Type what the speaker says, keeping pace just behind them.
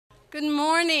Good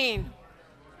morning.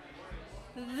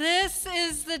 This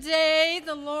is the day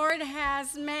the Lord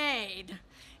has made,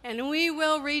 and we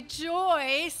will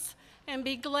rejoice and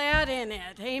be glad in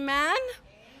it. Amen?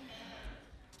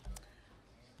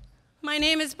 My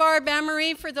name is Barb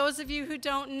Emery, for those of you who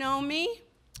don't know me.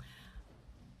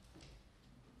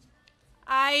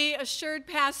 I assured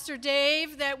Pastor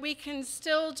Dave that we can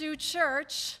still do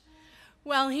church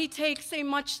while he takes a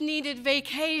much-needed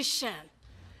vacation.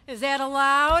 Is that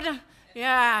allowed?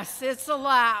 Yes, it's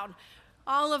allowed.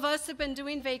 All of us have been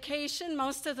doing vacation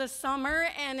most of the summer,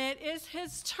 and it is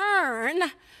his turn.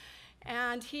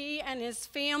 And he and his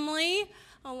family,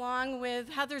 along with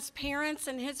Heather's parents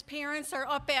and his parents, are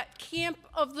up at Camp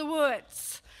of the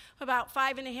Woods, about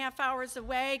 5.5 hours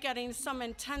away, getting some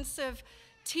intensive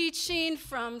teaching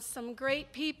from some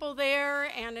great people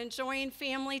there and enjoying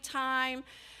family time.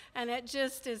 And it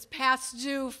just is past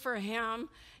due for him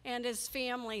and his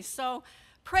family. So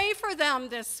pray for them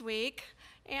this week,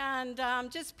 and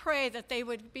just pray that they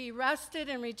would be rested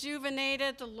and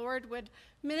rejuvenated. The Lord would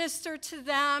minister to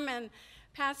them, and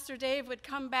Pastor Dave would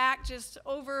come back just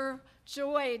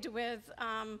overjoyed with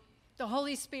the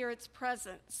Holy Spirit's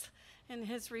presence and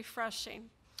his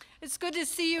refreshing. It's good to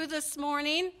see you this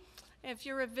morning. If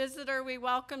you're a visitor, we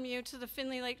welcome you to the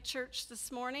Finley Lake Church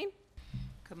this morning.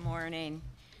 Good morning.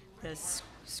 This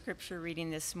scripture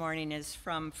reading this morning is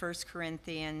from 1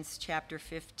 Corinthians chapter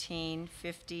 15,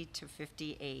 50 to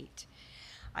 58.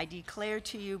 I declare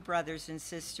to you, brothers and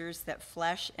sisters, that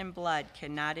flesh and blood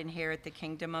cannot inherit the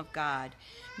kingdom of God,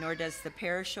 nor does the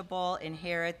perishable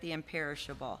inherit the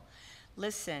imperishable.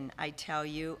 Listen, I tell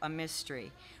you a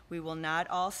mystery. We will not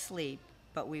all sleep,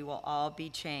 but we will all be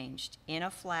changed, in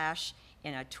a flash,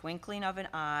 in a twinkling of an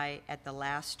eye, at the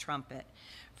last trumpet.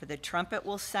 For the trumpet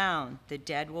will sound, the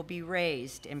dead will be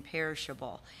raised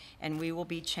imperishable, and we will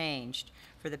be changed.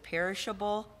 For the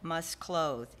perishable must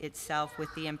clothe itself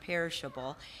with the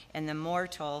imperishable, and the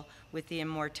mortal with the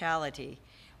immortality.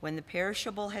 When the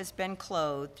perishable has been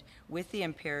clothed with the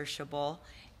imperishable,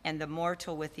 and the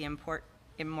mortal with the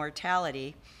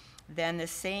immortality, then the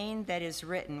saying that is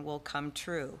written will come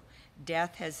true.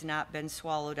 Death has not been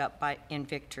swallowed up in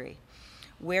victory.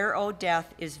 Where, O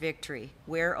death, is victory?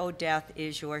 Where, O death,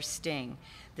 is your sting?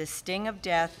 The sting of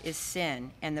death is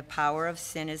sin, and the power of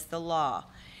sin is the law.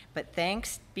 But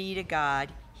thanks be to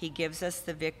God, he gives us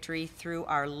the victory through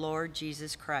our Lord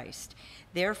Jesus Christ.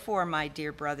 Therefore, my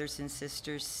dear brothers and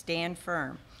sisters, stand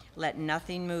firm. Let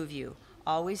nothing move you.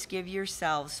 Always give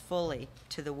yourselves fully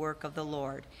to the work of the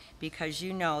Lord, because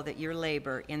you know that your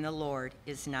labor in the Lord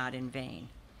is not in vain.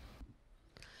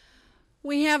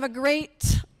 We have a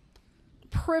great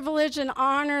privilege and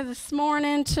honor this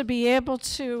morning to be able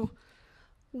to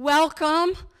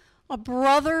welcome a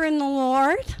brother in the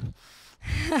Lord.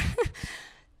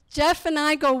 Jeff and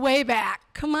I go way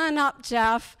back. Come on up,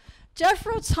 Jeff. Jeff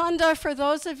Rotunda, for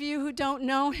those of you who don't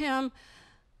know him,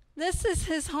 this is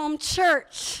his home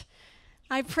church.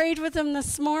 I prayed with him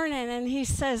this morning, and he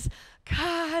says,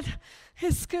 God,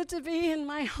 it's good to be in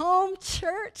my home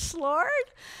church, Lord.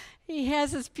 He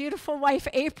has his beautiful wife,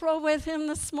 April, with him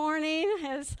this morning,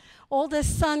 his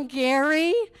oldest son,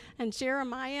 Gary, and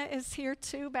Jeremiah is here,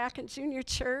 too, back in junior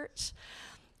church.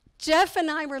 Jeff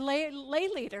and I were lay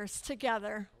leaders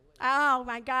together. Oh,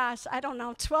 my gosh, I don't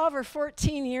know, 12 or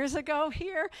 14 years ago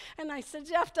here. And I said,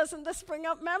 Jeff, doesn't this bring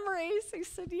up memories? He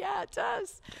said, yeah, it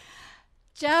does.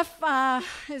 Jeff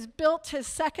has built his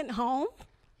second home.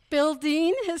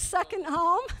 Building his second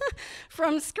home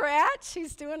from scratch.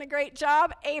 He's doing a great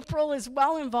job. April is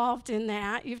well involved in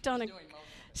that.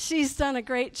 She's done a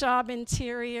great job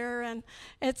interior, and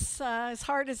it's as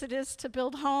hard as it is to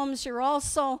build homes. You're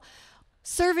also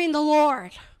serving the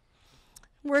Lord,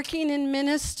 working in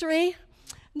ministry.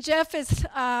 Jeff is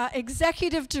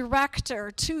executive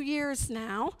director 2 years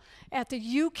now at the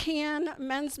UCAN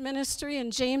Men's Ministry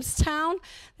in Jamestown.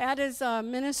 That is a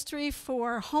ministry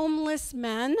for homeless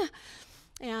men.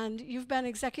 And you've been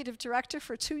executive director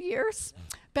for 2 years.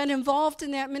 Been involved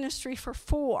in that ministry for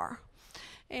 4.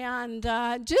 And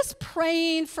just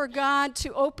praying for God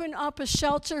to open up a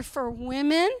shelter for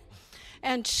women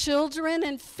and children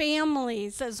and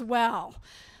families as well.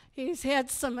 He's had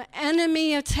some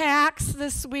enemy attacks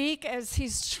this week as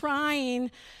he's trying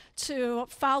to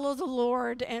follow the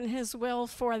Lord and his will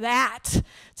for that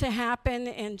to happen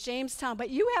in Jamestown. But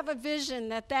you have a vision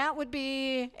that that would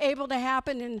be able to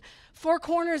happen in 4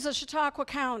 corners of Chautauqua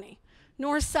County,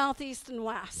 north, south, east, and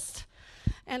west.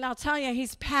 And I'll tell you,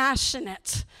 he's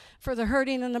passionate for the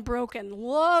hurting and the broken,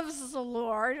 loves the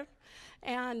Lord,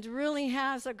 and really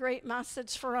has a great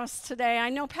message for us today. I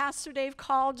know Pastor Dave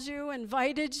called you,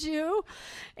 invited you,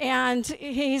 and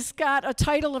he's got a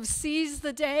title of Seize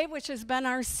the Day, which has been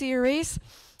our series,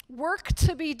 Work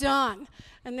to be Done.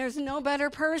 And there's no better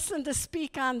person to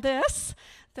speak on this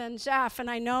than Jeff. And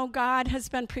I know God has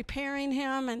been preparing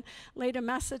him and laid a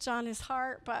message on his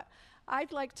heart, but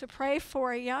I'd like to pray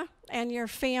for you and your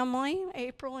family,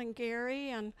 April and Gary,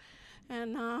 and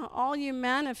all you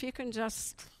men, if you can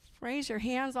just raise your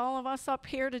hands, all of us up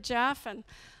here to Jeff, and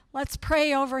let's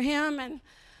pray over him and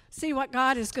see what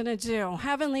God is going to do.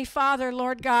 Heavenly Father,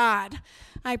 Lord God,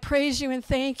 I praise you and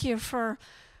thank you for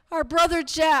our brother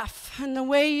Jeff and the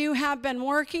way you have been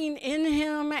working in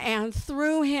him and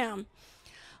through him.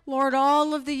 Lord,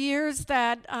 all of the years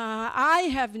that I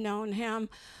have known him,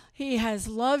 he has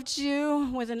loved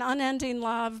you with an unending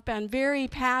love, been very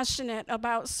passionate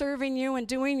about serving you and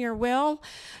doing your will.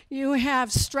 You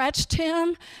have stretched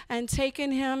him and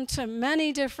taken him to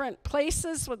many different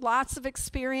places with lots of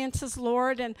experiences,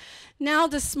 Lord. And now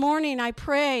this morning, I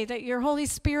pray that your Holy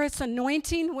Spirit's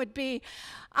anointing would be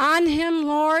on him,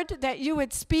 Lord, that you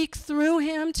would speak through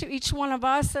him to each one of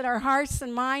us, that our hearts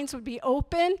and minds would be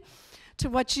open to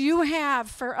what you have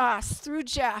for us through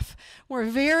Jeff. We're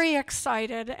very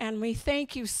excited, and we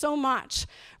thank you so much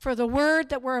for the word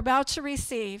that we're about to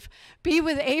receive. Be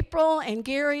with April and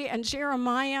Gary and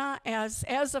Jeremiah as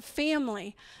a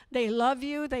family. They love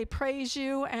you, they praise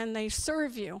you, and they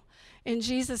serve you. In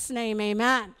Jesus' name,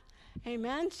 amen.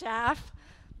 Amen, Jeff.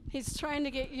 He's trying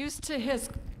to get used to his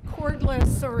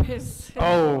cordless or his...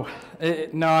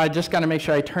 No, I just got to make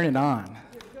sure I turn it on.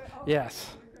 Oh, yes.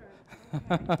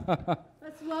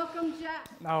 Let's welcome Jeff.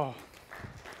 No.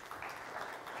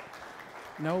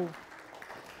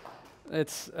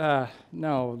 It's,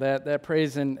 no, that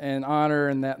praise and honor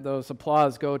and that those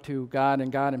applause go to God and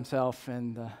God himself,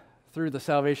 and through the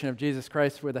salvation of Jesus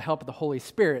Christ, with the help of the Holy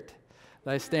Spirit,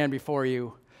 that I stand before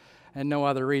you, and no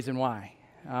other reason why.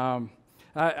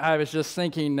 I was just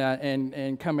thinking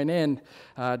and coming in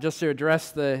just to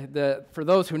address the for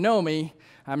those who know me,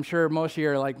 I'm sure most of you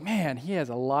are like, man, he has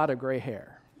a lot of gray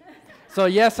hair. So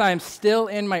yes, I'm still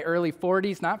in my early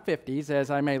 40s, not 50s, as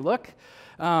I may look.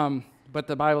 But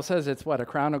the Bible says it's what, a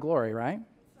crown of glory, right?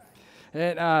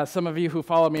 And some of you who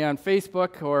follow me on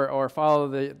Facebook or follow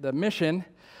the mission,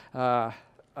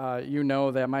 you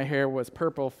know that my hair was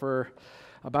purple for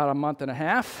about a month and a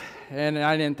half, and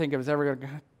I didn't think it was ever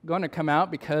going to come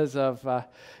out because of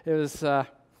it was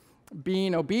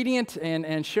being obedient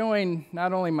and showing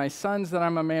not only my sons that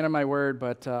I'm a man of my word,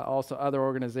 but also other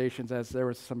organizations, as there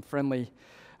was some friendly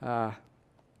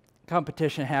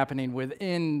competition happening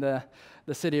within the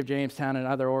city of Jamestown and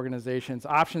other organizations.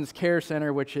 Options Care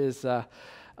Center, which is an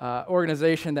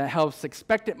organization that helps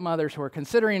expectant mothers who are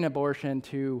considering abortion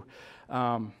to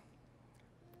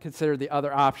consider the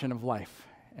other option of life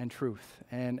and truth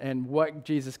and what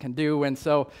Jesus can do. And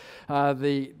so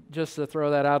just to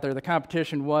throw that out there, the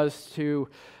competition was to,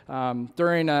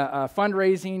 during a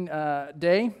fundraising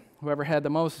day, whoever had the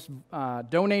most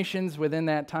donations within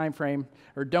that time frame,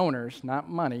 or donors, not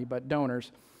money, but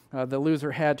donors, the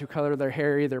loser had to color their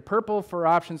hair either purple for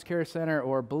Options Care Center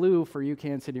or blue for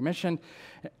UCAN City Mission.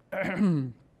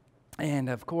 And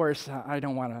of course, I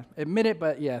don't want to admit it,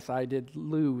 but yes, I did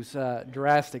lose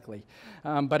drastically,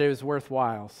 but it was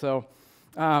worthwhile. So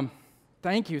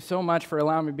thank you so much for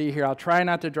allowing me to be here. I'll try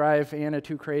not to drive Anna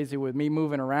too crazy with me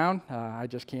moving around. I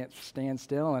just can't stand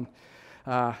still, and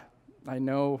I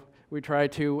know we try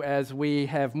to, as we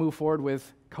have moved forward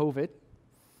with COVID,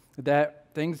 that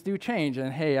things do change.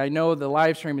 And hey, I know the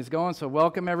live stream is going, so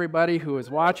welcome everybody who is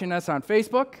watching us on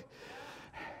Facebook.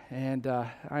 And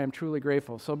I am truly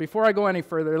grateful. So before I go any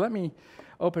further, let me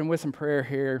open with some prayer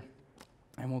here,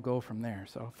 and we'll go from there.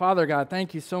 So Father God,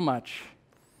 thank you so much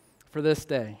for this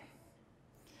day,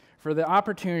 for the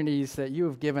opportunities that you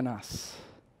have given us,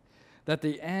 that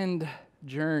the end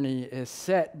journey is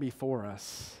set before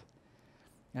us,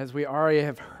 as we already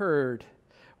have heard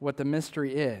what the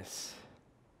mystery is.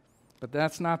 But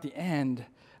that's not the end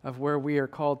of where we are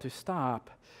called to stop,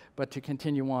 but to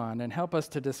continue on. And help us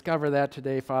to discover that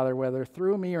today, Father, whether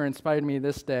through me or in spite of me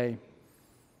this day.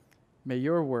 May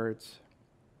your words,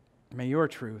 may your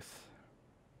truth,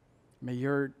 may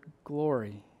your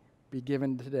glory be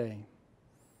given today.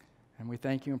 And we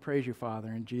thank you and praise you, Father,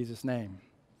 in Jesus' name.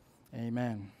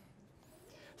 Amen.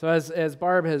 So as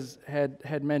Barb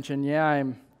had mentioned, yeah,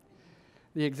 I'm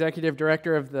the executive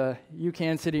director of the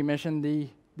UCAN City Mission,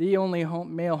 the only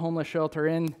male homeless shelter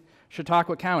in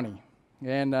Chautauqua County.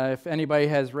 And if anybody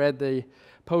has read the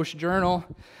Post-Journal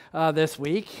this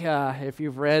week, if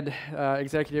you've read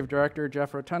Executive Director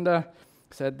Jeff Rotunda,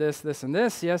 said this, this, and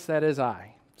this. Yes, that is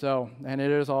I. So, and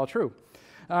it is all true.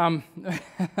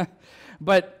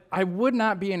 But I would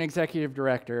not be an executive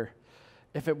director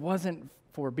if it wasn't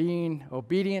for being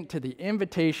obedient to the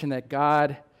invitation that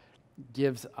God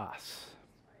gives us,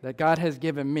 that God has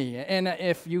given me. And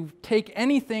if you take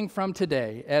anything from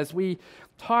today, as we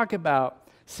talk about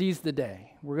Seize the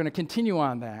Day, we're going to continue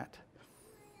on that.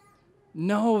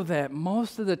 Know that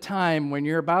most of the time when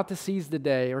you're about to seize the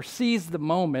day or seize the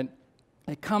moment,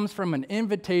 it comes from an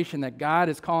invitation that God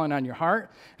is calling on your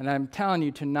heart, and I'm telling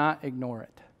you to not ignore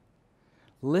it.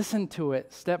 Listen to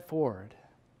it, step forward.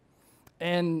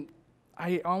 And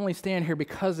I only stand here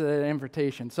because of that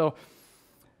invitation. So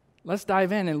let's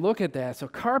dive in and look at that. So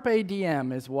carpe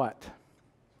diem is what?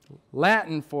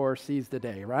 Latin for seize the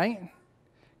day, right?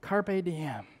 Carpe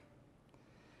diem.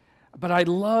 But I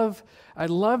love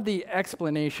the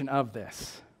explanation of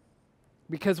this.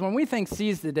 Because when we think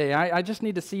seize the day, I just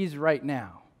need to seize right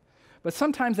now. But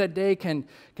sometimes that day can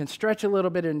stretch a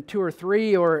little bit in 2 or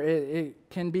 3, or it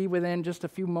can be within just a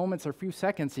few moments or a few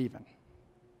seconds even.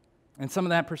 And some of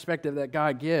that perspective that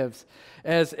God gives.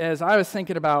 As I was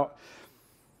thinking about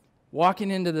walking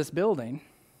into this building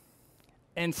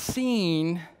and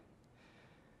seeing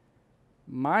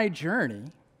my journey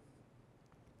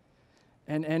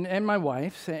and my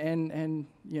wife's and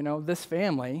you know, this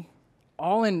family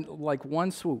all in like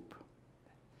one swoop.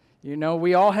 You know,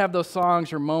 we all have those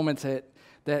songs or moments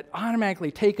that automatically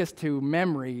take us to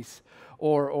memories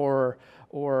or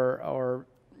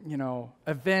you know,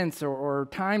 events or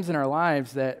times in our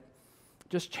lives that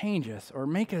just change us or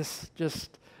make us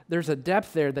just, there's a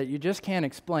depth there that you just can't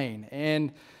explain.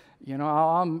 And, you know,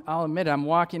 I'll admit I'm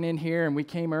walking in here and we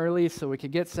came early so we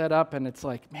could get set up, and it's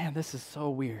like, man, this is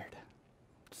so weird.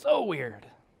 So weird.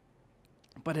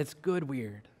 But it's good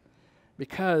weird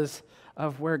because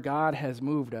of where God has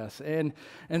moved us. And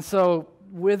so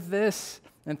with this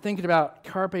and thinking about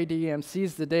carpe diem,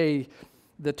 seize the day,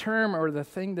 the term or the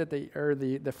thing that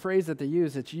the phrase that they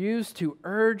use, it's used to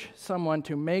urge someone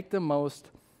to make the most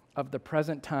of the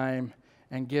present time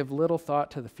and give little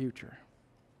thought to the future.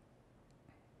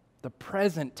 The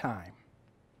present time.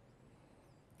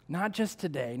 Not just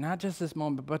today, not just this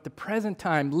moment, but the present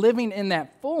time, living in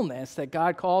that fullness that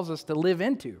God calls us to live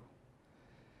into.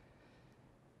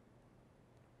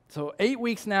 So 8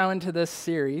 weeks now into this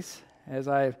series, as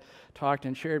I've talked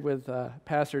and shared with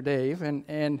Pastor Dave,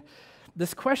 and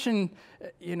this question,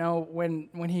 you know,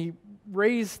 when he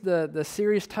raised the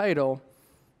series title,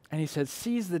 and he said,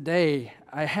 seize the day,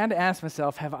 I had to ask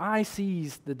myself, have I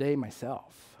seized the day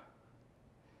myself?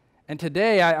 And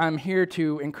today I'm here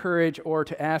to encourage or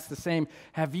to ask the same,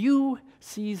 have you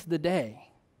seized the day?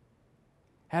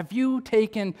 Have you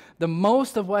taken the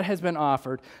most of what has been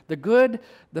offered, the good,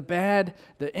 the bad,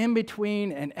 the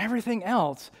in-between, and everything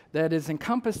else that is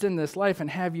encompassed in this life, and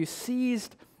have you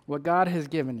seized what God has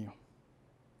given you?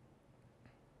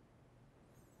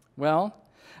 Well,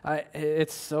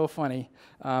 it's so funny.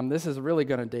 This is really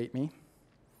going to date me.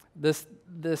 This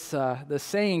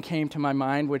saying came to my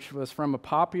mind, which was from a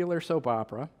popular soap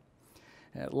opera.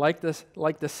 Like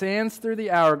the sands through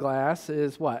the hourglass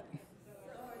is what?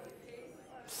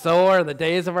 So are the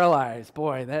days of our lives.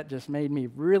 Boy, that just made me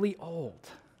really old.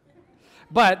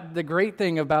 But the great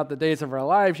thing about the days of our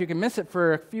lives, you can miss it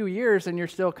for a few years and you're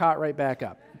still caught right back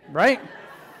up, right?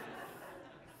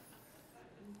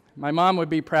 My mom would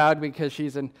be proud because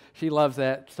she loves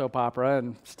that soap opera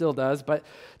and still does. But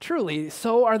truly,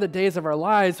 so are the days of our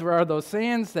lives. There are those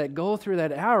sands that go through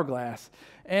that hourglass.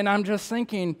 And I'm just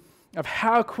thinking of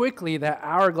how quickly that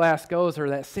hourglass goes, or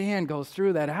that sand goes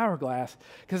through that hourglass.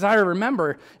 Because I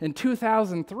remember in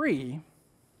 2003,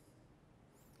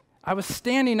 I was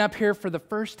standing up here for the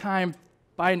first time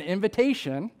by an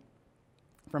invitation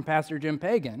from Pastor Jim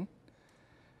Pagan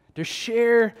to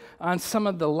share on some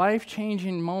of the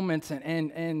life-changing moments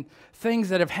and things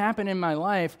that have happened in my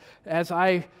life as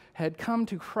I had come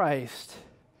to Christ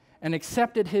and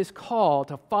accepted his call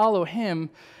to follow him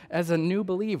as a new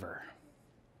believer.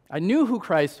 I knew who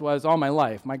Christ was all my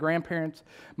life. My grandparents,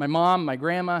 my mom, my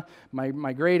grandma,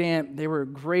 my great aunt, they were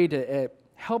great at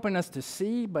helping us to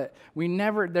see, but we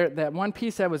never, that one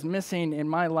piece that was missing in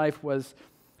my life was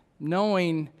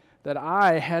knowing that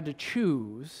I had to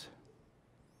choose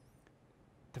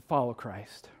to follow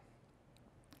Christ.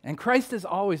 And Christ is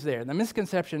always there. The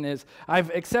misconception is, I've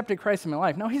accepted Christ in my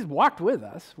life. No, he's walked with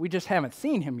us. We just haven't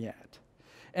seen him yet.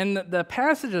 And the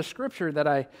passage of Scripture that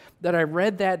I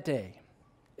read that day,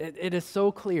 it is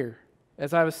so clear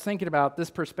as I was thinking about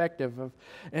this perspective of,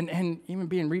 and even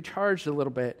being recharged a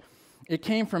little bit. It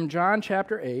came from John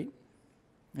chapter 8,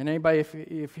 And anybody,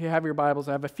 if you have your Bibles,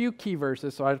 I have a few key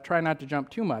verses, so I try not to jump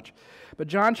too much. But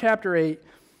John chapter 8,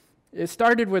 it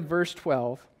started with verse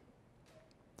 12.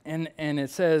 And it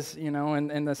says, in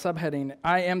the subheading,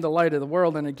 I am the light of the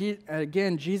world. And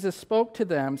again, Jesus spoke to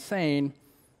them, saying,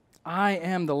 I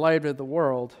am the light of the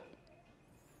world.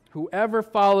 Whoever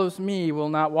follows me will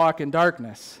not walk in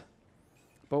darkness,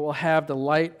 but will have the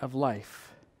light of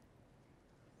life.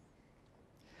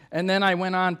 And then I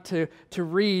went on to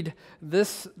read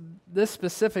this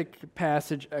specific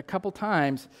passage a couple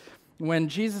times. When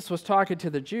Jesus was talking to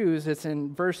the Jews, it's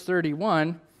in verse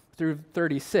 31 through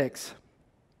 36.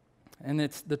 And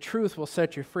it's, the truth will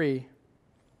set you free.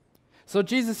 So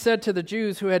Jesus said to the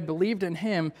Jews who had believed in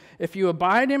him, if you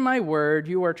abide in my word,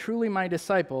 you are truly my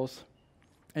disciples,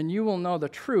 and you will know the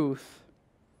truth,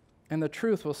 and the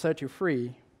truth will set you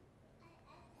free.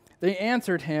 They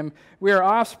answered him, we are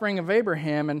offspring of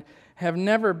Abraham and have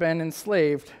never been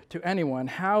enslaved to anyone.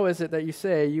 How is it that you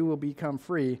say you will become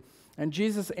free? And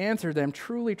Jesus answered them,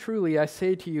 truly, truly, I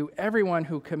say to you, everyone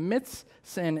who commits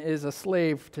sin is a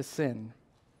slave to sin.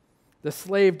 The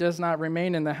slave does not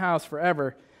remain in the house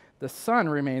forever. The Son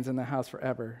remains in the house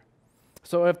forever.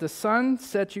 So if the Son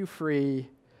sets you free,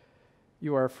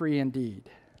 you are free indeed.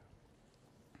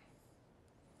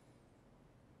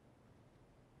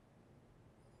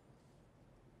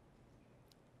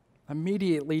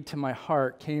 Immediately to my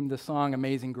heart came the song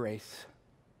Amazing Grace.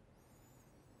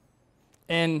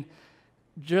 And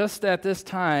just at this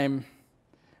time,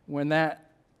 when that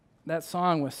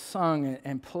song was sung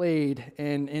and played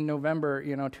in November,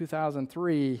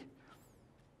 2003,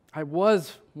 I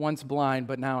was once blind,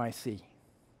 but now I see.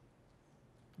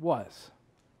 Was.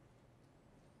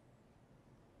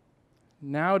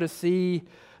 Now to see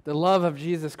the love of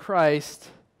Jesus Christ,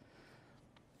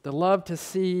 the love to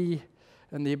see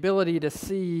and the ability to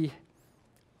see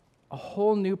a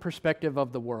whole new perspective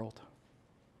of the world.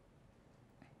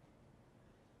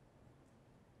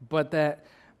 But that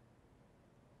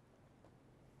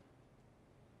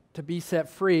to be set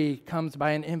free comes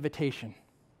by an invitation.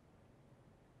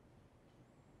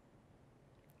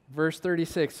 Verse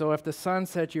 36, so if the Son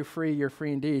sets you free, you're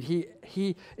free indeed.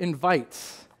 He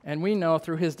invites, and we know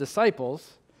through his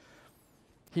disciples,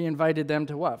 he invited them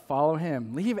to what? Follow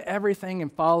him. Leave everything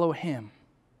and follow him.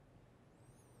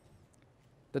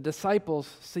 The disciples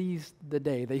seized the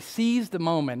day. They seized the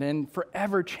moment and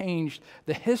forever changed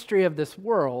the history of this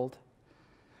world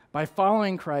by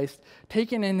following Christ,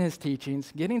 taking in his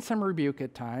teachings, getting some rebuke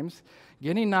at times,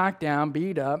 getting knocked down,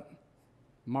 beat up,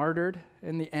 martyred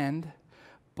in the end,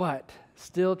 but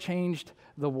still changed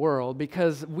the world,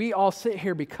 because we all sit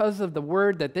here because of the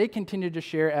word that they continued to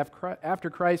share after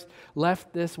Christ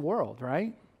left this world,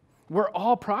 right? We're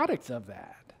all products of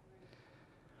that.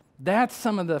 That's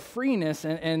some of the freeness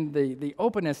and the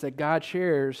openness that God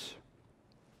shares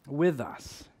with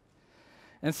us.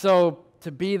 And so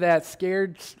to be that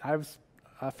scared, I was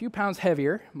a few pounds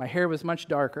heavier. My hair was much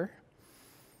darker.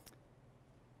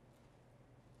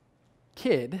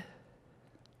 Kid,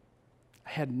 I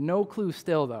had no clue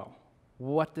still, though,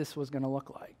 what this was going to look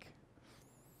like.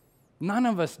 None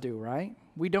of us do, right?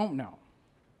 We don't know.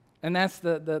 And that's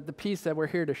the piece that we're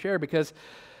here to share, because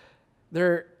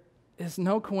there is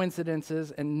no coincidences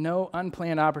and no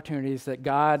unplanned opportunities that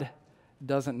God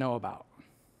doesn't know about.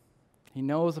 He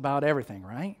knows about everything,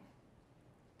 right?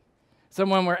 So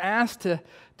when we're asked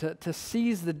to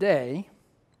seize the day,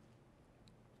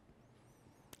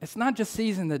 it's not just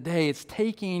seizing the day, it's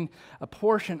taking a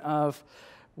portion of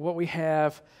what we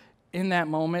have in that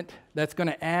moment that's going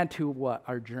to add to what?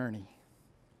 Our journey.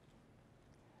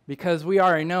 Because we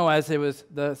already know, as it was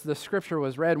the scripture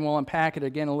was read, and we'll unpack it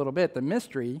again a little bit, the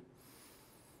mystery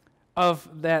of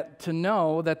that, to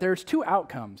know that there's two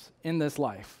outcomes in this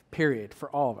life, period, for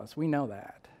all of us. We know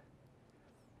that.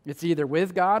 It's either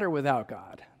with God or without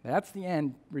God. That's the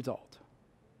end result,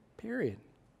 period.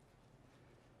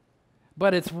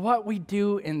 But it's what we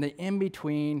do in the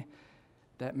in-between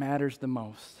that matters the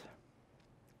most.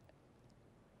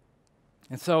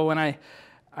 And so when I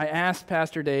asked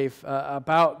Pastor Dave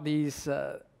about this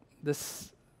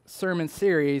sermon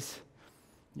series,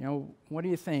 what do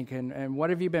you think? And what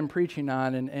have you been preaching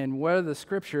on? And what are the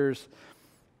scriptures?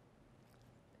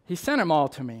 He sent them all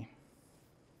to me.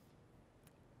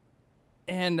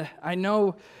 And I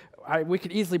know we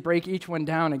could easily break each one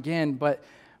down again, but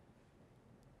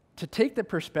to take the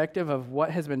perspective of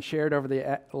what has been shared over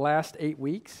the last 8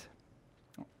 weeks,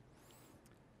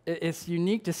 it's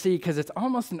unique to see, because it's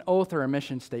almost an oath or a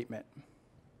mission statement.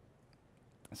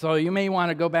 So you may want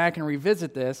to go back and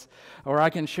revisit this, or I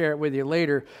can share it with you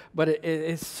later, but it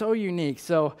is so unique.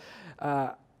 So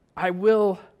I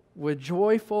will, with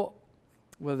joyful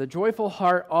with a joyful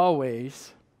heart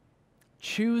always,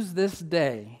 choose this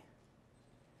day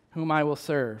whom I will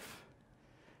serve.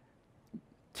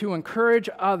 To encourage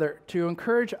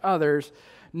others,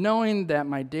 knowing that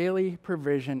my daily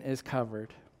provision is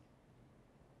covered.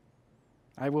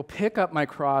 I will pick up my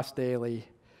cross daily,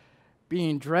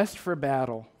 being dressed for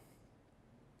battle,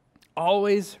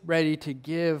 always ready to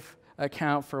give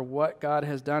account for what God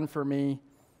has done for me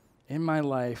in my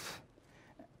life,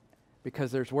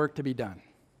 because there's work to be done.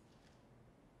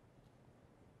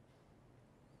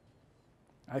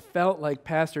 I felt like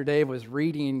Pastor Dave was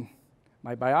reading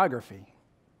my biography.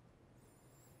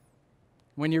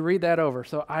 When you read that over,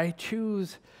 so I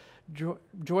choose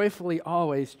joyfully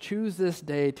always choose this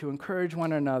day to encourage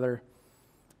one another,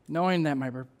 knowing that my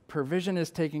provision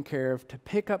is taken care of, to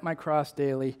pick up my cross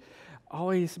daily,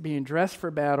 always being dressed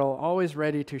for battle, always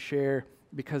ready to share,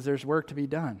 because there's work to be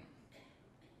done.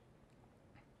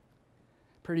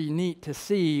 Pretty neat to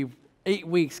see 8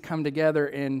 weeks come together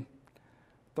in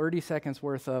 30 seconds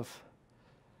worth of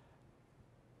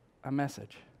a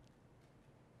message.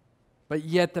 But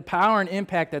yet the power and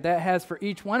impact that has for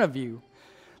each one of you,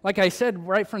 like I said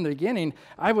right from the beginning,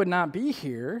 I would not be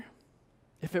here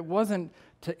if it wasn't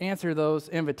to answer those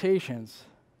invitations.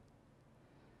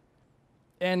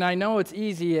 And I know it's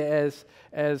easy as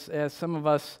some of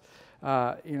us,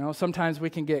 sometimes we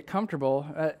can get comfortable.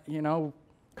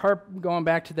 Going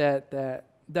back to that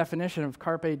definition of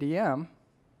carpe diem,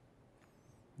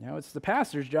 it's the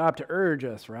pastor's job to urge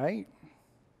us, right?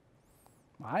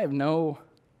 I have no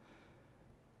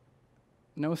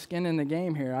skin in the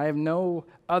game here. I have no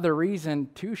other reason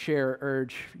to share or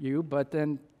urge you but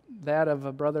then that of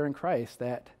a brother in Christ,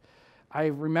 that I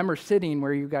remember sitting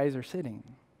where you guys are sitting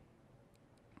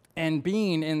and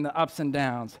being in the ups and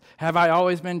downs. Have I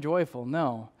always been joyful?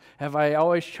 No. Have I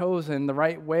always chosen the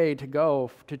right way to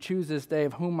go, to choose this day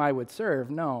of whom I would serve?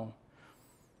 No.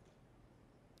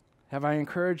 Have I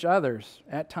encouraged others?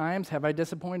 At times, have I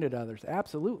disappointed others?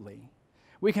 Absolutely.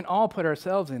 We can all put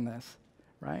ourselves in this,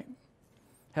 right?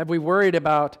 Have we worried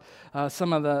about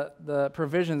some of the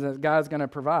provisions that God's going to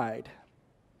provide?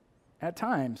 At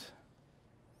times.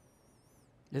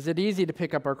 Is it easy to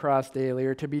pick up our cross daily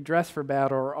or to be dressed for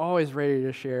battle or always ready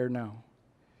to share? No.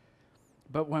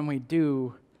 But when we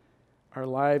do, our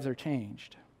lives are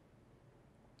changed.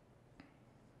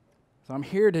 So I'm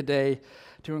here today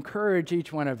to encourage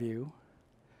each one of you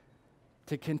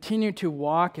to continue to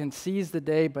walk and seize the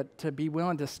day, but to be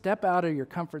willing to step out of your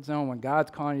comfort zone when God's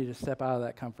calling you to step out of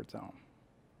that comfort zone.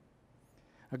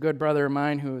 A good brother of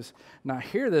mine who's not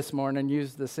here this morning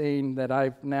used the saying that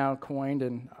I've now coined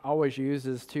and always use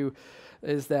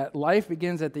is that life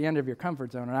begins at the end of your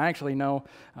comfort zone. And I actually know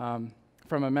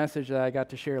from a message that I got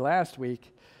to share last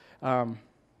week,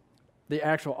 the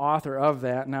actual author of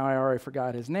that, now I already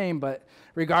forgot his name, but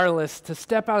regardless, to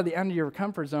step out of the end of your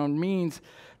comfort zone means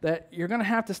that you're going to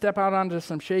have to step out onto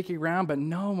some shaky ground, but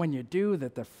know when you do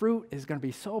that the fruit is going to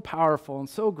be so powerful and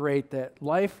so great that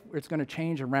life is going to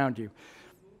change around you.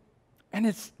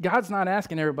 And God's not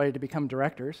asking everybody to become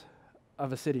directors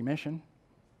of a city mission,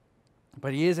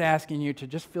 but He is asking you to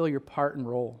just fill your part and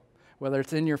role, whether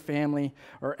it's in your family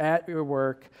or at your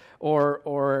work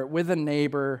or with a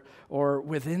neighbor or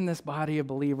within this body of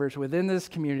believers, within this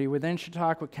community, within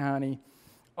Chautauqua County,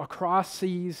 across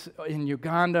seas in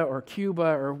Uganda or Cuba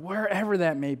or wherever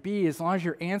that may be. As long as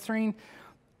you're answering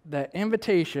that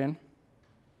invitation,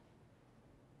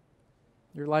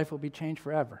 your life will be changed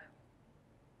forever.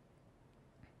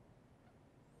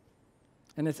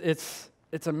 And it's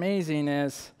amazing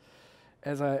as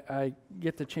I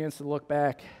get the chance to look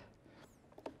back.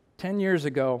 10 years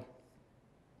ago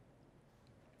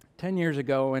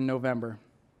in November,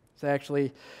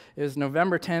 it was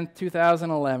November 10th,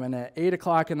 2011 at 8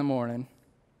 o'clock in the morning.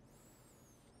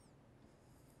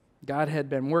 God had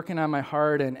been working on my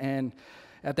heart, and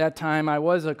at that time I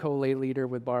was a co-lay leader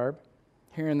with Barb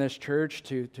here in this church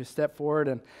to step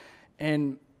forward,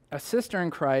 and a sister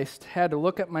in Christ had to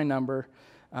look at my number.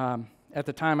 At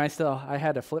the time, I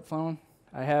had a flip phone.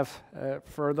 I have,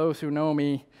 for those who know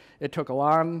me, it took a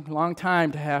long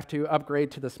time to have to upgrade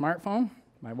to the smartphone.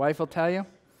 My wife will tell you.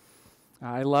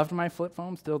 I loved my flip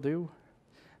phone, still do.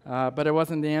 But it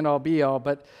wasn't the end-all, be-all.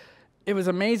 But it was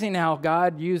amazing how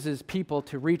God uses people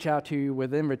to reach out to you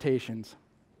with invitations.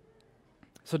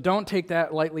 So don't take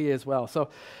that lightly as well. So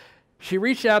she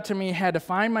reached out to me, had to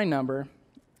find my number,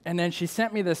 and then she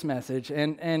sent me this message.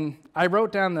 And I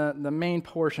wrote down the main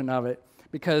portion of it,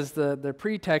 because the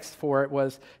pretext for it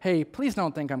was, hey, please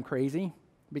don't think I'm crazy,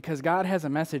 because God has a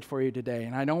message for you today,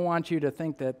 and I don't want you to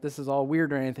think that this is all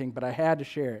weird or anything, but I had to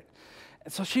share it.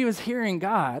 And so she was hearing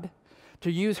God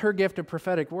to use her gift of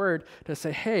prophetic word to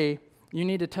say, hey, you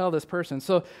need to tell this person.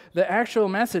 So the actual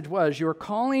message was, your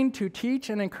calling to teach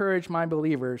and encourage my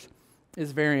believers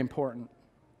is very important.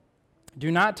 Do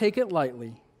not take it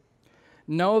lightly.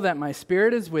 Know that my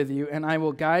Spirit is with you, and I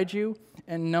will guide you,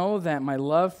 and know that my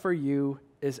love for you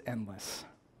is endless.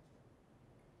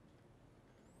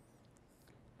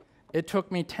 It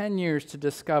took me 10 years to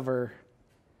discover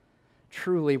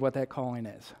truly what that calling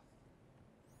is.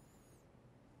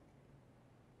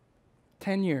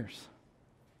 10 years.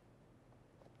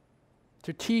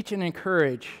 To teach and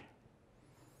encourage.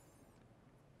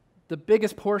 The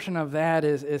biggest portion of that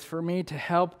is for me to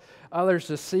help others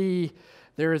to see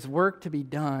there is work to be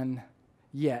done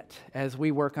yet as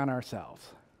we work on ourselves.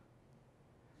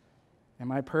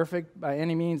 Am I perfect by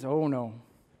any means? Oh, no.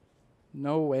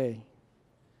 No way.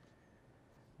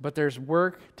 But there's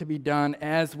work to be done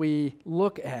as we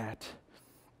look at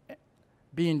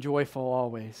being joyful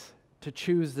always, to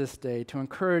choose this day, to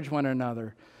encourage one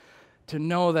another, to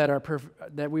know that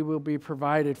that we will be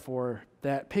provided for,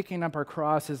 that picking up our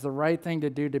cross is the right thing to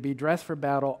do, to be dressed for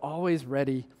battle, always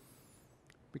ready,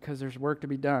 because there's work to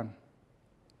be done.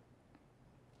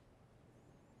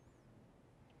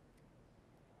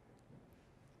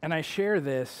 And I share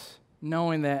this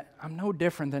knowing that I'm no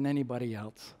different than anybody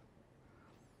else.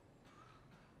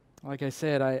 Like I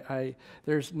said,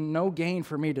 there's no gain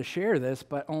for me to share this,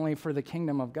 but only for the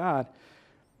kingdom of God.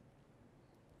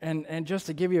 And just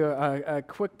to give you a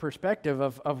quick perspective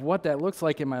of what that looks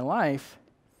like in my life,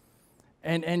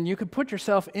 and you could put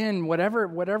yourself in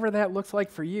whatever that looks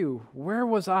like for you. Where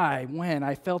was I when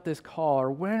I felt this call? Or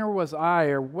where was I?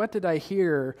 Or what did I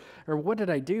hear? Or what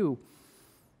did I do?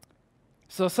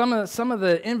 So some of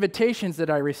the invitations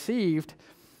that I received,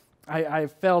 I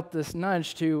felt this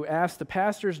nudge to ask the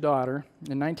pastor's daughter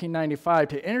in 1995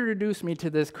 to introduce me to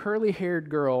this curly-haired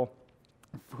girl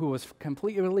who was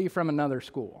completely from another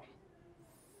school,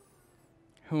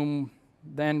 whom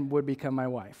then would become my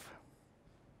wife.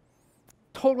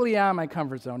 Totally out of my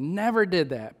comfort zone. Never did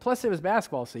that. Plus, it was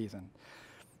basketball season.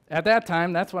 At that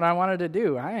time, that's what I wanted to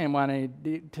do. I didn't want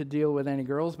to deal with any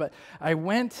girls, but I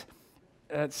went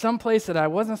at some place that I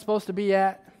wasn't supposed to be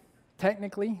at,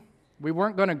 technically. We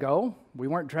weren't going to go. We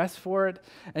weren't dressed for it.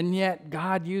 And yet,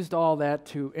 God used all that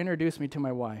to introduce me to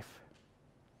my wife.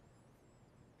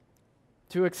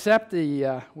 To accept we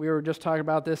were just talking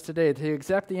about this today, to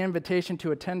accept the invitation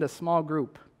to attend a small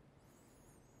group.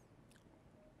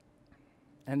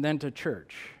 And then to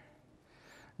church.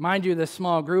 Mind you, this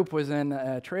small group was in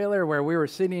a trailer where we were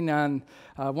sitting on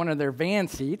one of their van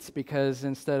seats because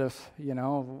instead of,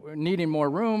 needing more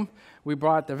room, we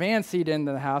brought the van seat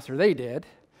into the house, or they did.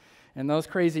 And those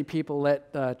crazy people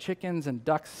let chickens and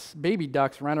ducks, baby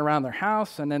ducks, run around their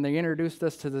house, and then they introduced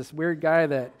us to this weird guy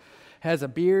that has a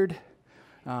beard,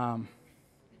 but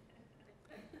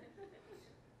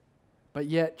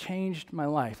yet changed my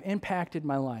life, impacted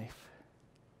my life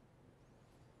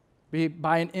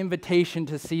by an invitation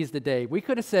to seize the day. We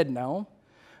could have said no.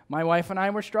 My wife and I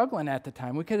were struggling at the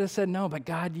time. We could have said no, but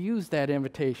God used that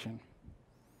invitation.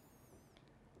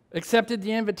 Accepted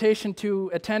the invitation to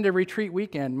attend a retreat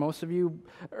weekend. Most of you,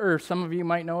 or some of you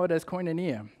might know it as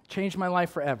Koinonia. Changed my life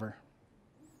forever.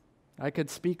 I could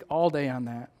speak all day on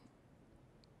that.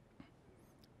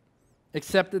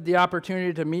 Accepted the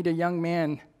opportunity to meet a young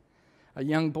man, a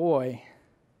young boy,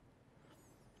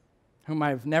 whom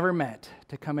I've never met,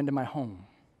 to come into my home.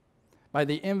 By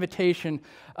the invitation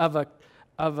of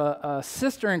a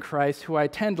sister in Christ who I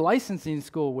attend licensing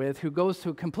school with, who goes to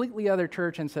a completely other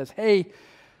church and says, hey,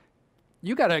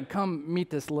 you got to come meet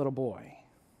this little boy.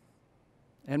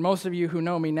 And most of you who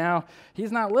know me now,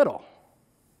 he's not little.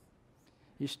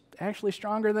 He's actually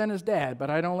stronger than his dad, but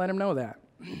I don't let him know that.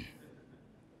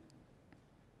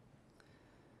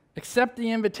 Accept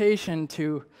the invitation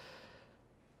to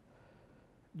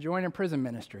join a prison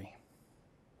ministry.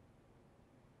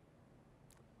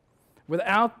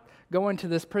 Without going to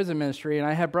this prison ministry, and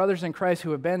I have brothers in Christ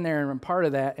who have been there and been part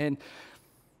of that, and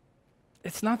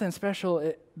it's nothing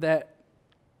special that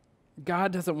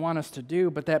God doesn't want us to do,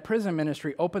 but that prison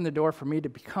ministry opened the door for me to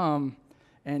become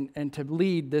and to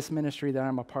lead this ministry that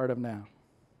I'm a part of now.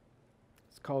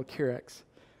 It's called Curex.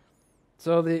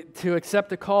 So to accept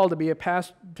the call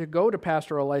to go to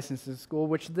pastoral licensing school,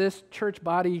 which this church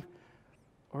body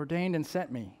ordained and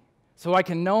sent me, so I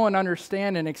can know and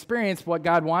understand and experience what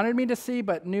God wanted me to see,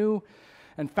 but knew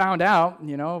and found out,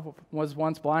 was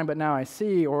once blind, but now I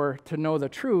see, or to know the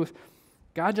truth.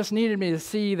 God just needed me to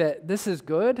see that this is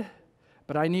good,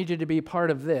 but I need you to be part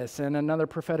of this. And another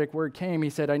prophetic word came. He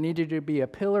said, I need you to be a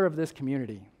pillar of this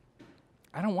community.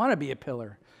 I don't want to be a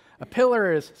pillar. A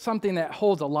pillar is something that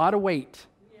holds a lot of weight.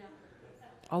 Yeah.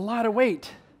 a lot of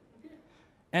weight.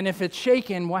 And if it's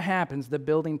shaken, what happens? The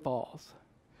building falls.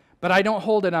 But I don't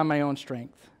hold it on my own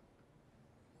strength.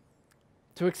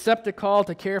 To accept a call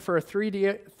to care for a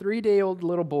three-day-old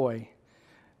little boy,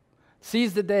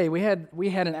 seize the day. We had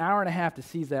an hour and a half to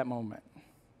seize that moment.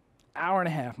 Hour and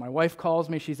a half. My wife calls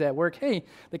me. She's at work. Hey,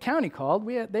 the county called.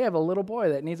 They have a little boy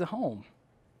that needs a home.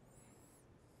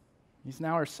 He's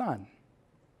now our son.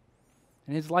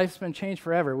 And his life's been changed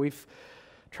forever. We've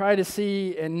tried to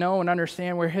see and know and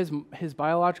understand where his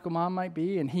biological mom might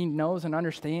be, and he knows and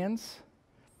understands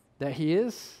that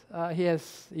he's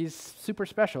super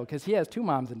special because he has two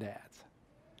moms and dads.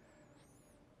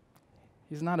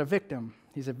 He's not a victim,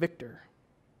 he's a victor.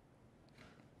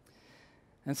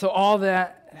 And so all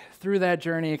that, through that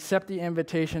journey, accept the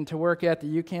invitation to work at the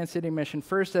UCAN City Mission,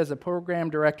 first as a program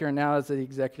director and now as the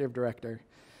executive director.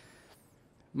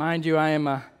 Mind you, I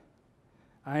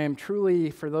am truly,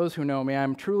 for those who know me,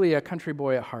 I'm truly a country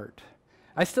boy at heart.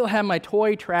 I still have my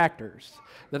toy tractors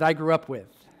that I grew up with.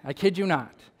 I kid you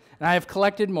not. And I have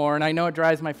collected more, and I know it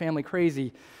drives my family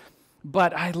crazy,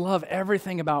 but I love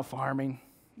everything about farming.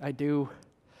 I do.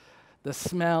 The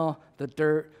smell, the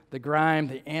dirt, the grime,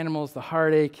 the animals, the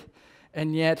heartache,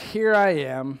 and yet here I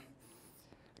am,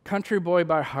 country boy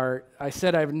by heart. I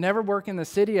said I'd never work in the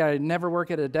city, I'd never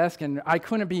work at a desk, and I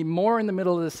couldn't be more in the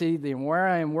middle of the city than where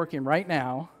I am working right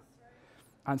now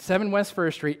on 7 West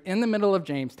 1st Street in the middle of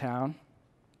Jamestown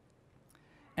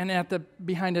and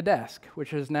behind a desk,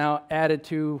 which is now added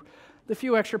to the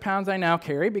few extra pounds I now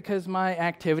carry because my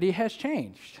activity has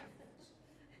changed.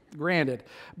 Granted.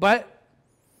 But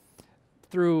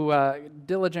through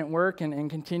diligent work and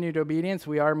continued obedience,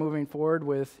 we are moving forward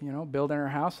with, building our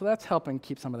house. So that's helping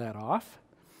keep some of that off.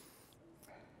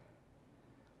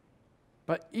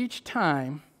 But each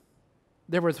time,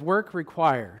 there was work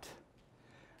required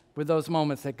with those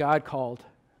moments that God called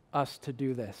us to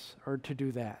do this or to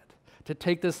do that, to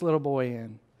take this little boy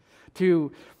in,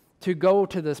 to go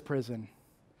to this prison,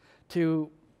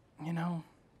 to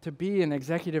be an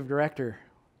executive director.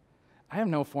 I have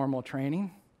no formal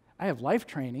training. I have life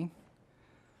training.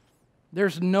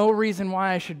 There's no reason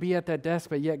why I should be at that desk,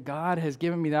 but yet God has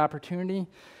given me the opportunity.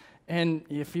 And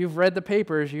if you've read the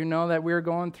papers, you know that we're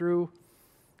going through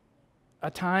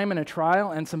a time and a trial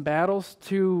and some battles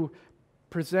to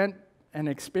present and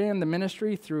expand the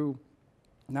ministry through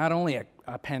not only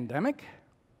a pandemic,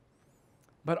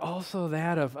 but also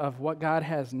that of what God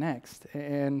has next.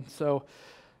 And so,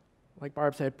 like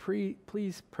Barb said,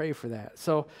 please pray for that.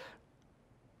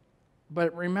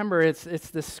 But remember, it's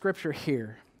this scripture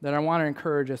here that I want to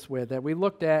encourage us with, that we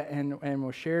looked at and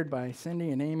was shared by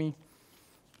Cindy and Amy.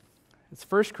 It's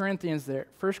 1 Corinthians there,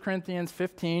 1 Corinthians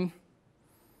 15,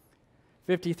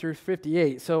 50 through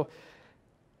 58. So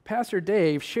Pastor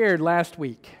Dave shared last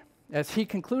week, as he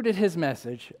concluded his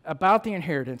message about the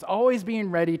inheritance, always being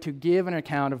ready to give an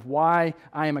account of why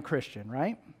I am a Christian,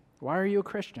 right? Why are you a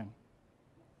Christian?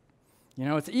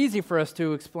 It's easy for us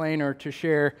to explain or to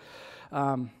share,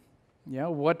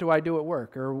 what do I do at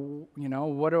work? Or,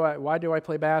 why do I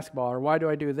play basketball? Or why do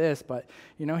I do this? But,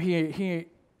 he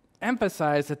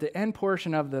emphasized at the end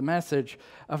portion of the message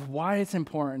of why it's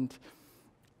important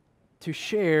to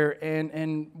share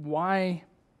and why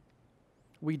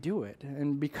we do it.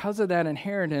 And because of that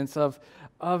inheritance of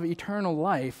eternal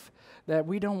life that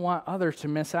we don't want others to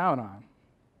miss out on.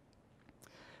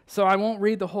 So I won't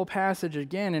read the whole passage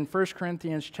again in 1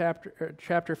 Corinthians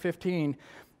chapter 15,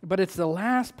 but it's the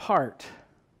last part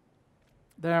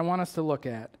that I want us to look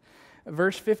at.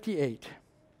 Verse 58.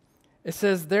 It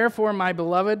says, "Therefore, my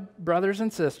beloved brothers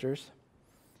and sisters,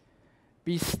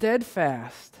 be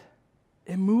steadfast,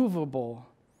 immovable,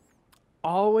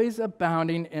 always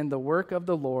abounding in the work of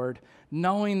the Lord,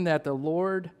 knowing that in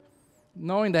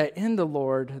the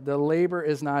Lord the labor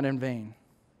is not in vain."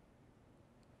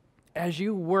 As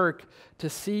you work to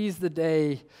seize the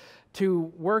day, to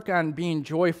work on being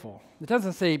joyful. It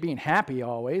doesn't say being happy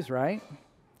always, right?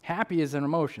 Happy is an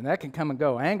emotion. That can come and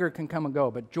go. Anger can come and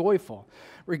go, but joyful,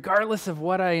 regardless of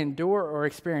what I endure or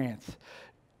experience.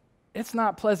 It's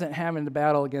not pleasant having to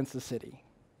battle against the city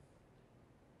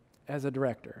as a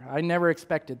director. I never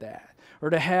expected that. Or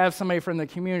to have somebody from the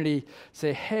community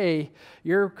say, hey,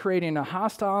 you're creating a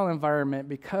hostile environment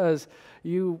because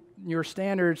your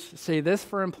standards say this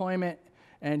for employment,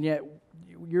 and yet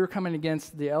you're coming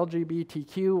against the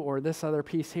LGBTQ or this other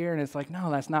piece here, and it's like, no,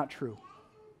 that's not true.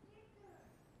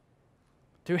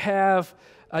 To have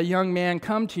a young man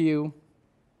come to you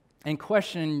and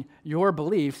question your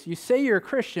beliefs, you say you're a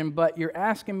Christian, but you're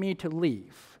asking me to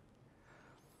leave.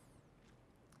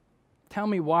 Tell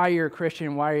me why you're a Christian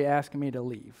and why are you asking me to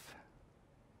leave?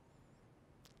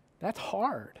 That's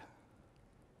hard.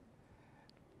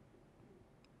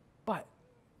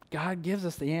 God gives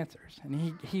us the answers,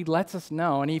 and he lets us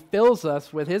know, and he fills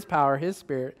us with his power, his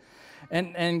Spirit,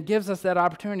 and gives us that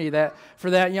opportunity that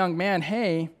for that young man,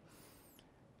 hey,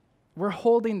 we're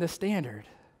holding the standard.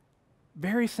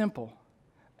 Very simple.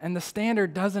 And the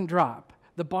standard doesn't drop.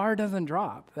 The bar doesn't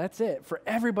drop. That's it for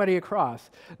everybody across.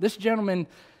 This gentleman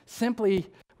simply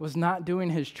was not doing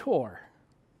his chore.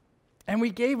 And we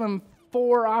gave him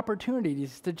 4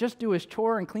 opportunities to just do his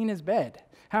chore and clean his bed.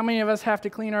 How many of us have to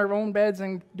clean our own beds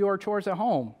and do our chores at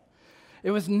home?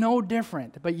 It was no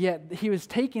different, but yet he was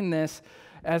taking this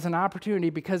as an opportunity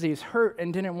because he's hurt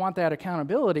and didn't want that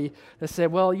accountability that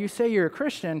said, well, you say you're a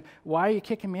Christian, why are you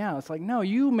kicking me out? It's like, no,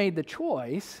 you made the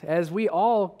choice, as we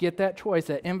all get that choice,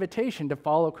 that invitation to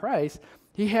follow Christ.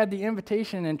 He had the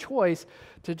invitation and choice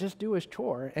to just do his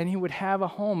chore, and he would have a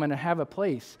home and have a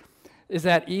place. Is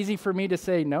that easy for me to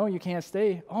say, no, you can't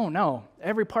stay? Oh, no.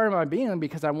 Every part of my being,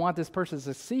 because I want this person to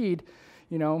succeed,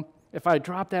 if I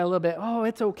drop that a little bit, oh,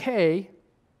 it's okay,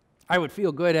 I would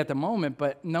feel good at the moment,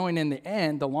 but knowing in the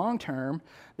end, the long term,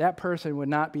 that person would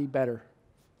not be better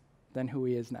than who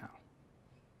he is now.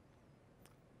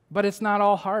 But it's not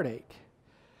all heartache,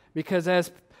 because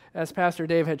as Pastor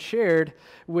Dave had shared,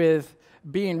 with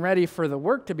being ready for the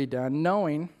work to be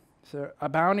done, so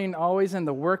abounding always in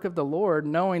the work of the Lord,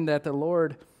 knowing that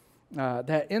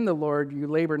that in the Lord you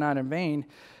labor not in vain,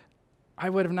 I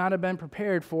would have not have been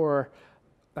prepared for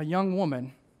a young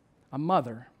woman, a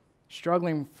mother,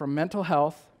 struggling from mental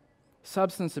health,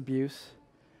 substance abuse,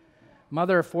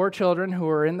 mother of 4 children who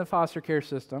were in the foster care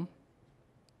system,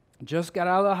 just got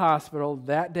out of the hospital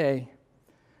that day,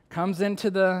 comes into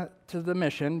the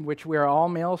mission, which we are all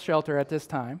male shelter at this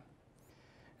time,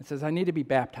 and says, I need to be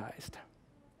baptized.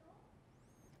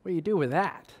 What do you do with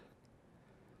that?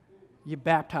 You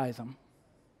baptize them.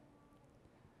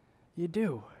 You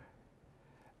do.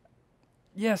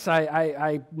 Yes,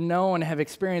 I know and have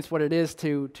experienced what it is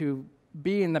to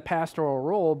be in the pastoral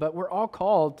role, but we're all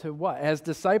called to what? As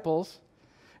disciples,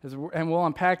 and we'll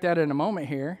unpack that in a moment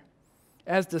here,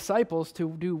 as disciples to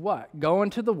do what? Go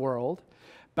into the world,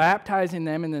 baptizing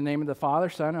them in the name of the Father,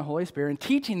 Son, and Holy Spirit, and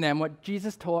teaching them what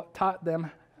Jesus taught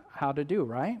them how to do,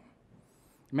 right?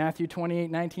 Matthew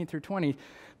 28:19-20.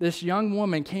 This young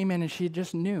woman came in and she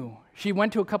just knew. She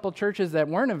went to a couple churches that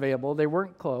weren't available. They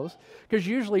weren't closed. Because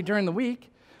usually during the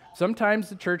week, sometimes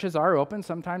the churches are open,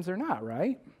 sometimes they're not,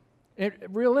 right?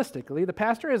 Realistically, the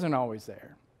pastor isn't always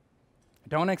there.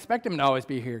 Don't expect him to always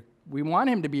be here. We want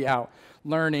him to be out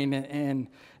learning and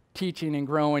teaching and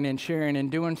growing and sharing and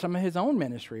doing some of his own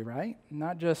ministry, right?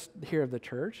 Not just here of the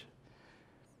church.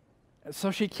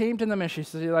 So she came to them and she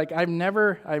said, I've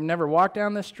never walked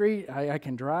down the street. I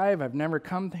can drive. I've never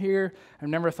come here. I've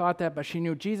never thought that. But she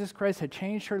knew Jesus Christ had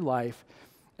changed her life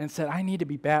and said, I need to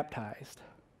be baptized.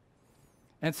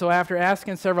 And so after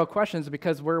asking several questions,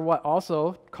 because we're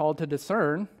also called to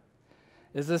discern,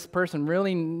 is this person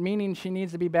really meaning she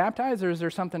needs to be baptized, or is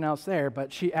there something else there?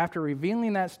 But she, after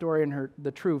revealing that story and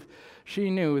the truth,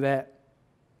 she knew that,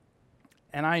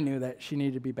 and I knew that she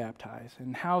needed to be baptized,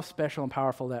 and how special and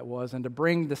powerful that was, and to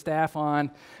bring the staff on,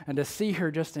 and to see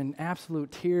her just in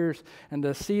absolute tears, and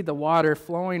to see the water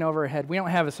flowing over her head. We don't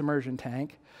have a submersion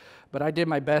tank, but I did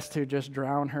my best to just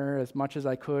drown her as much as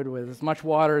I could with as much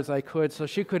water as I could, so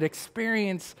she could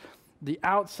experience the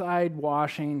outside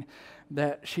washing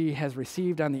that she has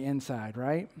received on the inside,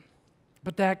 right?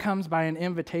 But that comes by an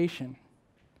invitation.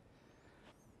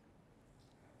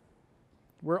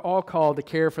 We're all called to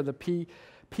care for the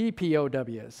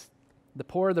PPOWs, the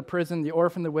poor, the prison, the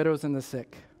orphan, the widows, and the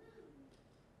sick.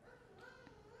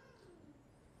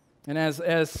 And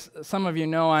as some of you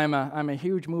know, I'm a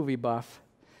huge movie buff,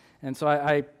 and so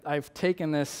I've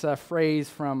taken this phrase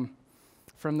from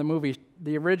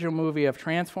the original movie of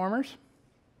Transformers.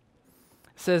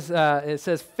 It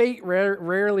says, fate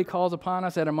rarely calls upon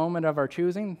us at a moment of our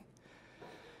choosing.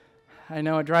 I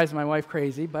know it drives my wife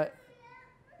crazy, but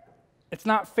it's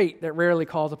not fate that rarely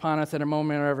calls upon us at a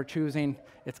moment of our choosing.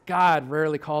 It's God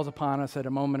rarely calls upon us at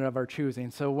a moment of our choosing.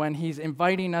 So when he's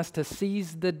inviting us to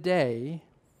seize the day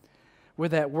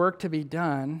with that work to be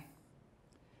done,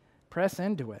 press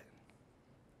into it.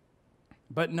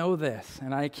 But know this,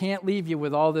 and I can't leave you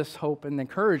with all this hope and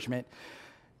encouragement,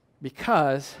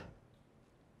 because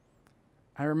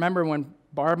I remember when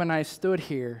Barb and I stood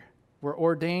here, were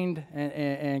ordained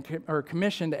or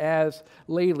commissioned as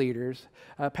lay leaders.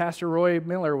 Pastor Roy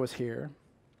Miller was here.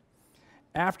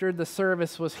 After the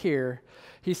service was here,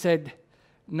 he said,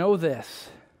 know this,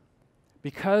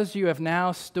 because you have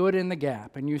now stood in the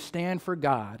gap and you stand for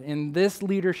God in this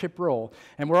leadership role,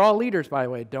 and we're all leaders, by the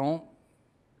way, don't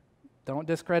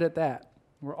discredit that.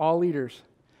 We're all leaders.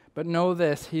 But know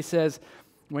this, he says,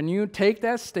 When you take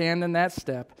that stand and that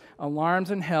step,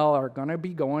 alarms in hell are going to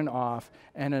be going off,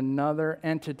 and another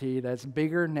entity that's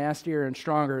bigger, nastier, and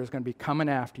stronger is going to be coming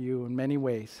after you in many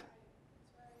ways.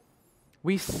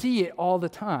 We see it all the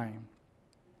time.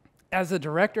 As a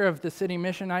director of the city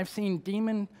mission, I've seen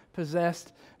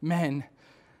demon-possessed men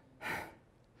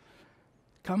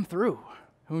come through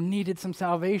who needed some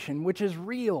salvation, which is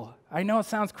real. I know it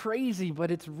sounds crazy, but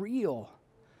it's real.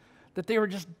 That they were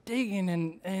just digging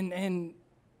and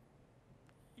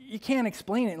you can't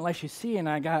explain it unless you see it. And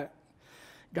I got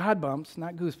God bumps,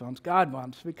 not goosebumps, God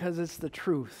bumps, because it's the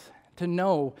truth. To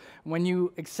know when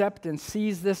you accept and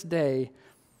seize this day,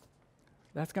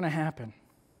 that's going to happen.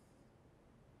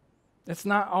 It's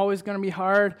not always going to be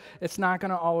hard. It's not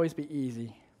going to always be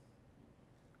easy.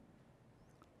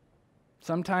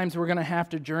 Sometimes we're going to have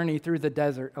to journey through the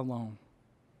desert alone.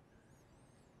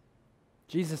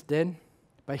 Jesus did,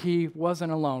 but he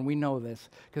wasn't alone. We know this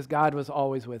because God was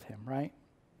always with him, right?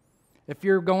 If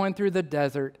you're going through the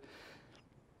desert,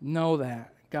 know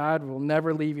that God will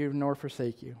never leave you nor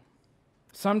forsake you.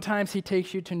 Sometimes he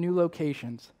takes you to new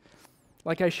locations.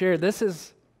 Like I shared, this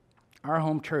is our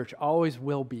home church, always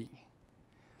will be.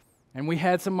 And we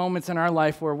had some moments in our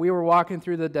life where we were walking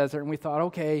through the desert and we thought,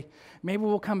 okay, maybe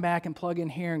we'll come back and plug in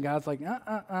here. And God's like,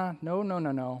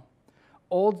 no.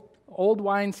 Old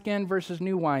wineskin versus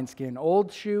new wineskin.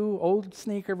 Old shoe, old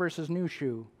sneaker versus new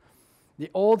shoe.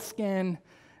 The old skin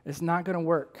is not going to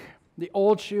work. The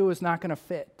old shoe is not going to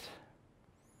fit.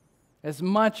 As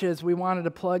much as we wanted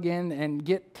to plug in and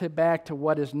get back to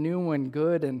what is new and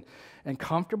good and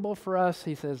comfortable for us,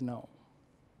 he says no.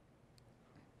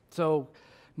 So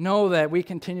know that we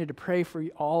continue to pray for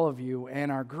all of you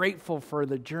and are grateful for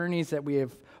the journeys that we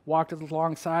have walked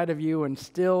alongside of you and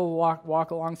still walk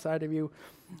alongside of you.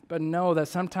 But know that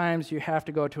sometimes you have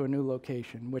to go to a new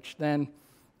location, which then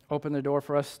opened the door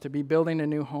for us to be building a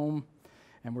new home.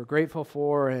 And we're grateful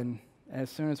for, and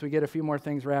as soon as we get a few more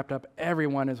things wrapped up,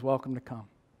 everyone is welcome to come.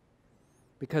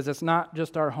 Because it's not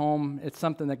just our home, it's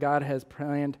something that God has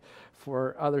planned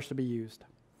for others to be used.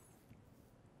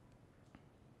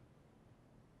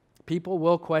 People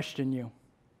will question you.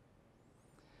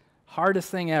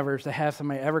 Hardest thing ever is to have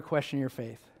somebody ever question your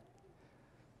faith.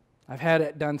 I've had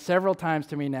it done several times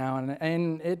to me now,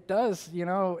 and it does,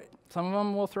 some of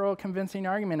them will throw a convincing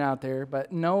argument out there,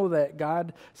 but know that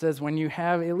God says when you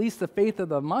have at least the faith of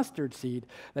the mustard seed,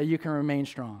 that you can remain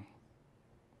strong.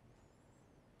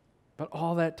 But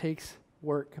all that takes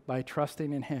work by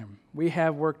trusting in him. We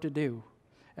have work to do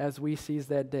as we seize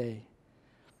that day.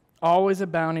 Always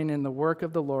abounding in the work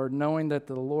of the Lord, knowing that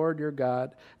the Lord your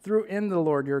God, in the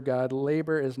Lord your God,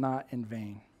 labor is not in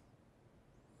vain.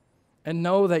 And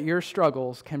know that your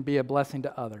struggles can be a blessing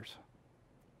to others.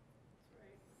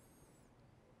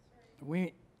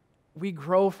 We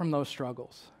grow from those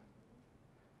struggles.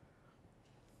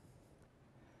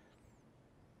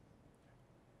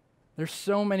 There's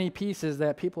so many pieces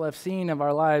that people have seen of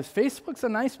our lives. Facebook's a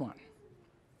nice one.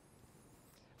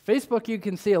 Facebook, you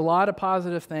can see a lot of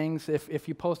positive things if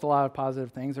you post a lot of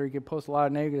positive things, or you can post a lot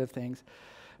of negative things.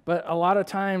 But a lot of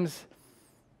times,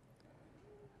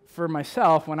 for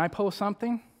myself, when I post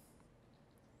something,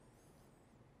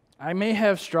 I may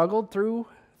have struggled through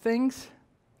things,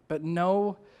 but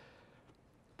know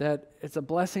that it's a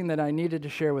blessing that I needed to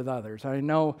share with others. I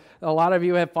know a lot of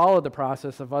you have followed the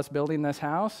process of us building this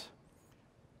house.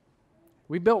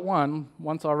 We built one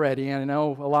once already, and I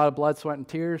know a lot of blood, sweat, and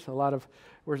tears.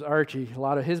 Where's Archie? A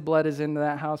lot of his blood is into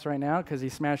that house right now because he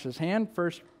smashed his hand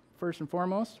first and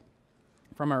foremost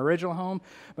from our original home.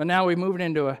 But now we're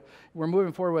moving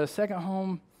forward with a second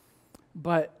home.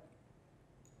 But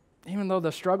even though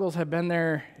the struggles have been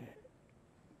there,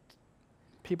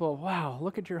 people, wow,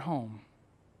 look at your home.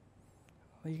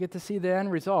 You get to see the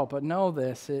end result, but know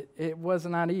this, it was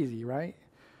not easy, right?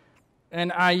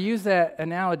 And I use that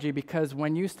analogy because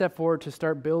when you step forward to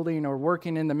start building or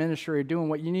working in the ministry or doing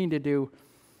what you need to do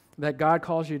that God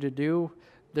calls you to do,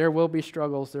 there will be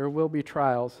struggles, there will be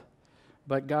trials,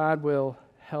 but God will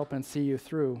help and see you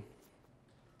through.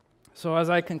 So as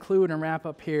I conclude and wrap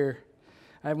up here,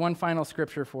 I have one final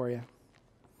scripture for you.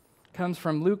 It comes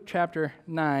from Luke chapter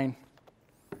 9,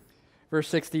 verse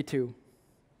 62.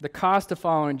 The cost of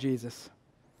following Jesus.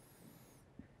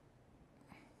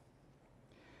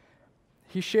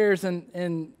 He shares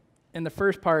in the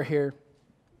first part here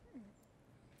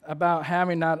about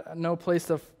having no place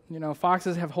to,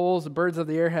 foxes have holes, the birds of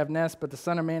the air have nests, but the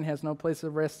Son of Man has no place to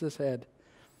rest his head.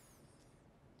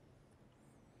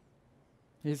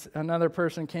 Another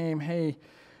person came, hey,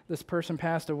 this person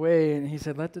passed away, and he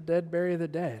said, let the dead bury the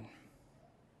dead.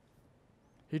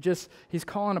 He's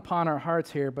calling upon our hearts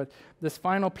here, but this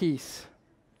final piece,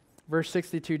 Verse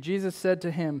 62, Jesus said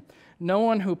to him, "No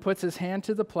one who puts his hand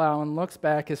to the plow and looks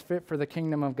back is fit for the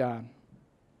kingdom of God."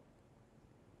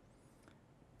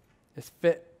 Is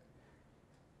fit.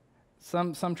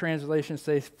 Some translations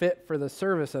say fit for the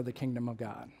service of the kingdom of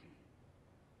God.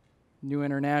 New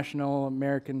International,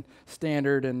 American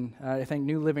Standard, and I think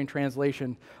New Living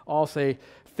Translation all say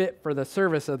fit for the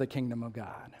service of the kingdom of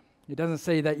God. It doesn't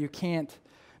say that you can't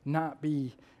not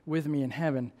be with me in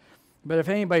heaven. But if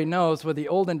anybody knows, with the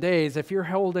olden days, if you're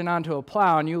holding onto a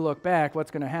plow and you look back,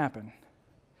 what's going to happen?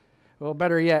 Well,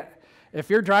 better yet, if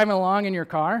you're driving along in your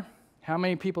car, how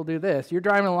many people do this? You're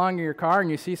driving along in your car and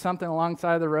you see something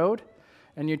alongside the road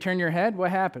and you turn your head,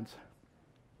 what happens?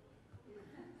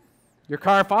 Your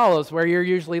car follows where you're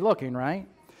usually looking, right?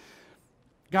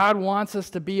 God wants us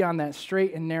to be on that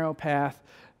straight and narrow path.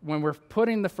 When we're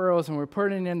putting the furrows and we're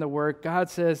putting in the work, God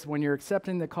says when you're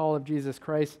accepting the call of Jesus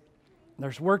Christ,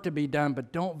 there's work to be done,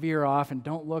 but don't veer off and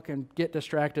don't look and get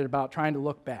distracted about trying to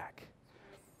look back.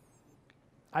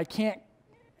 I can't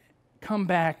come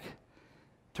back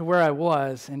to where I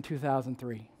was in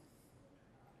 2003.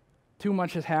 Too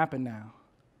much has happened now.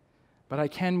 But I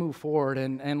can move forward,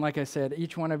 and like I said,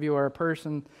 each one of you are a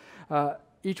person,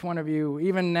 each one of you,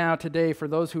 even now today, for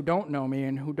those who don't know me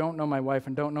and who don't know my wife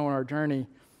and don't know our journey,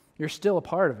 you're still a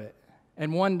part of it.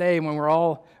 And one day when we're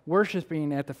all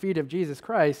worshiping at the feet of Jesus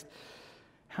Christ,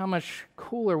 how much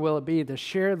cooler will it be to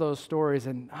share those stories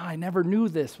and, I never knew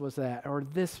this was that, or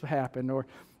this happened,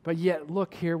 but yet,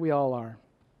 look, here we all are.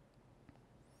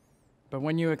 But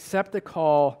when you accept the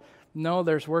call, know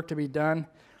there's work to be done.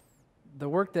 The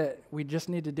work that we just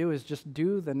need to do is just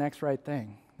do the next right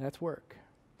thing. That's work.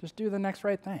 Just do the next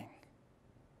right thing.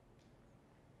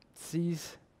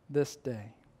 Seize this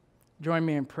day. Join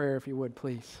me in prayer if you would,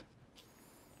 please.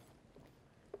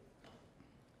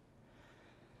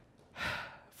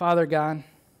 Father God,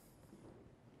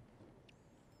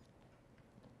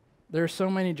 there are so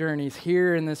many journeys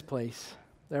here in this place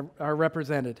that are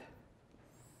represented.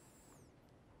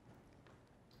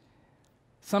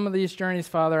 Some of these journeys,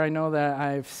 Father, I know that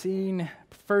I've seen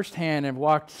firsthand and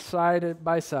walked side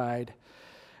by side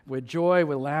with joy,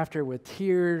 with laughter, with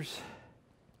tears,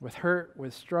 with hurt,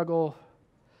 with struggle,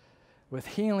 with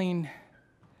healing,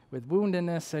 with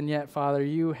woundedness, and yet, Father,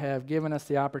 you have given us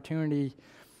the opportunity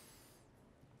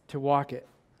to walk it.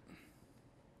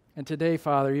 And today,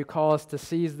 Father, you call us to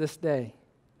seize this day,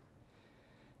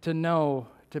 to know,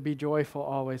 to be joyful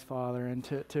always, Father, and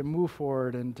to move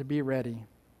forward and to be ready.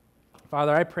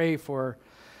 Father, I pray for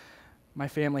my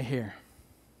family here,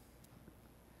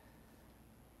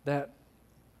 that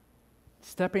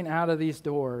stepping out of these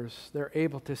doors, they're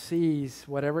able to seize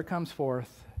whatever comes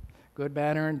forth, good,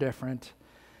 bad, or indifferent,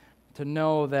 to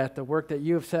know that the work that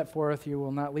you have set forth, you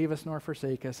will not leave us nor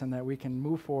forsake us, and that we can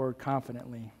move forward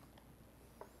confidently.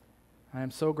 I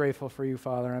am so grateful for you,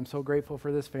 Father. I'm so grateful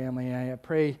for this family. I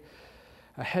pray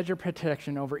a hedge of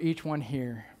protection over each one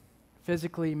here,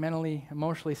 physically, mentally,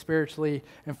 emotionally, spiritually.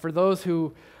 And for those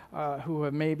who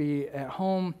have maybe at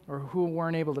home or who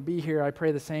weren't able to be here, I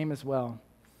pray the same as well.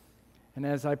 And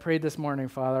as I prayed this morning,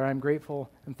 Father, I'm grateful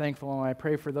and thankful, and I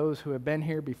pray for those who have been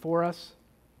here before us,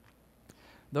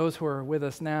 those who are with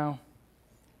us now,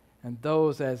 and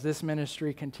those as this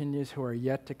ministry continues who are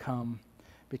yet to come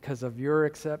because of your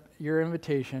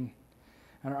invitation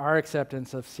and our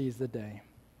acceptance of Seize the Day.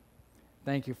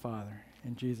 Thank you, Father.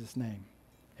 In Jesus' name,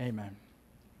 amen.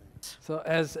 So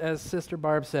as Sister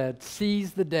Barb said,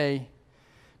 seize the day.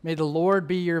 May the Lord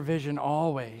be your vision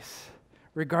always.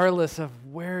 Regardless of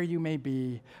where you may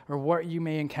be or what you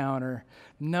may encounter,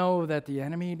 know that the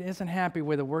enemy isn't happy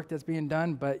with the work that's being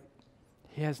done, but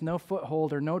he has no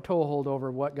foothold or no toehold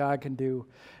over what God can do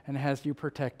and has you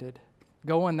protected.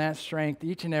 Go in that strength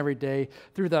each and every day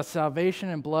through the salvation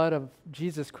and blood of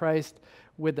Jesus Christ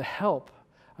with the help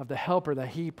of the helper that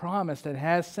he promised and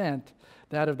has sent,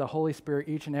 that of the Holy Spirit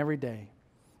each and every day.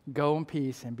 Go in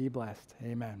peace and be blessed.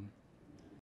 Amen.